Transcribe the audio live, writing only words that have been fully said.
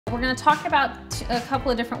We're going to talk about a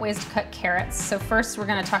couple of different ways to cut carrots. So first we're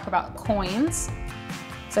going to talk about coins.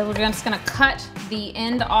 So we're just going to cut the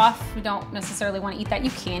end off. We don't necessarily want to eat that.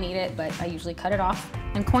 You can eat it, but I usually cut it off.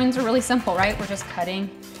 And coins are really simple, right? We're just cutting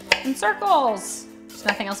in circles. There's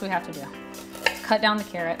nothing else we have to do. Cut down the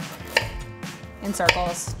carrot in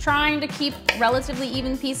circles. Trying to keep relatively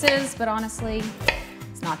even pieces, but honestly,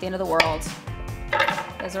 it's not the end of the world.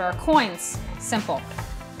 Those are our coins, simple.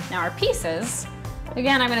 Now our pieces,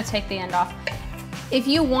 again, I'm gonna take the end off. If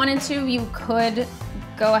you wanted to, you could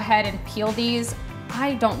go ahead and peel these.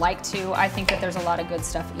 I don't like to. I think that there's a lot of good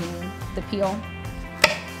stuff in the peel.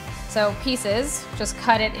 So pieces, just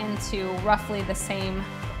cut it into roughly the same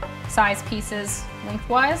size pieces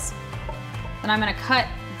lengthwise. Then I'm gonna cut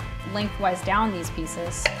lengthwise down these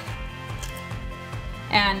pieces.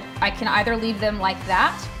 And I can either leave them like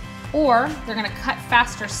that, or they're gonna cut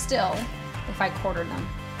faster still if I quartered them.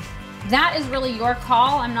 That is really your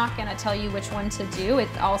call. I'm not gonna tell you which one to do. It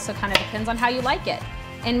also kind of depends on how you like it,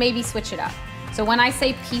 and maybe switch it up. So when I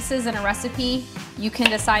say pieces in a recipe, you can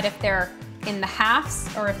decide if they're in the halves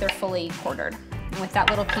or if they're fully quartered. And with that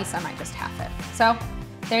little piece, I might just half it. So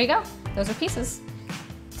there you go, those are pieces.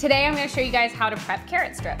 Today I'm gonna show you guys how to prep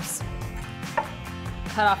carrot strips.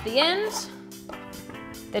 Cut off the end,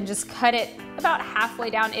 then just cut it about halfway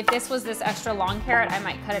down. If this was this extra long carrot, I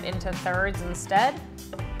might cut it into thirds instead.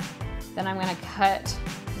 Then I'm gonna cut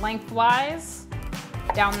lengthwise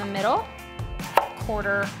down the middle,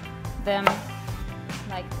 quarter them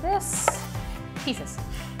like this, pieces,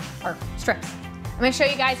 or strips. I'm gonna show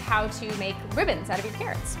you guys how to make ribbons out of your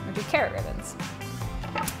carrots, or do carrot ribbons.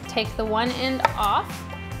 Take the one end off,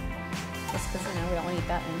 just because we don't want to eat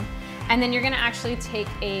that end. And then you're gonna actually take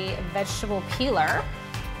a vegetable peeler,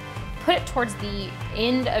 put it towards the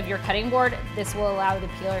end of your cutting board. This will allow the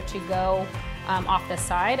peeler to go off the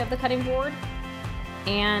side of the cutting board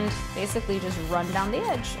and basically just run down the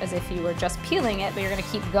edge as if you were just peeling it, but you're gonna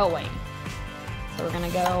keep going. So we're gonna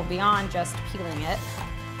go beyond just peeling it.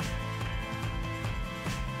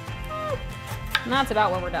 And that's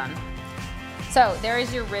about where we're done. So there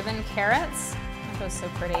is your ribbon carrots. That goes so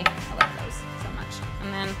pretty. I love those so much.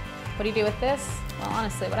 And then what do you do with this? Well,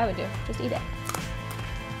 honestly, what I would do, just eat it.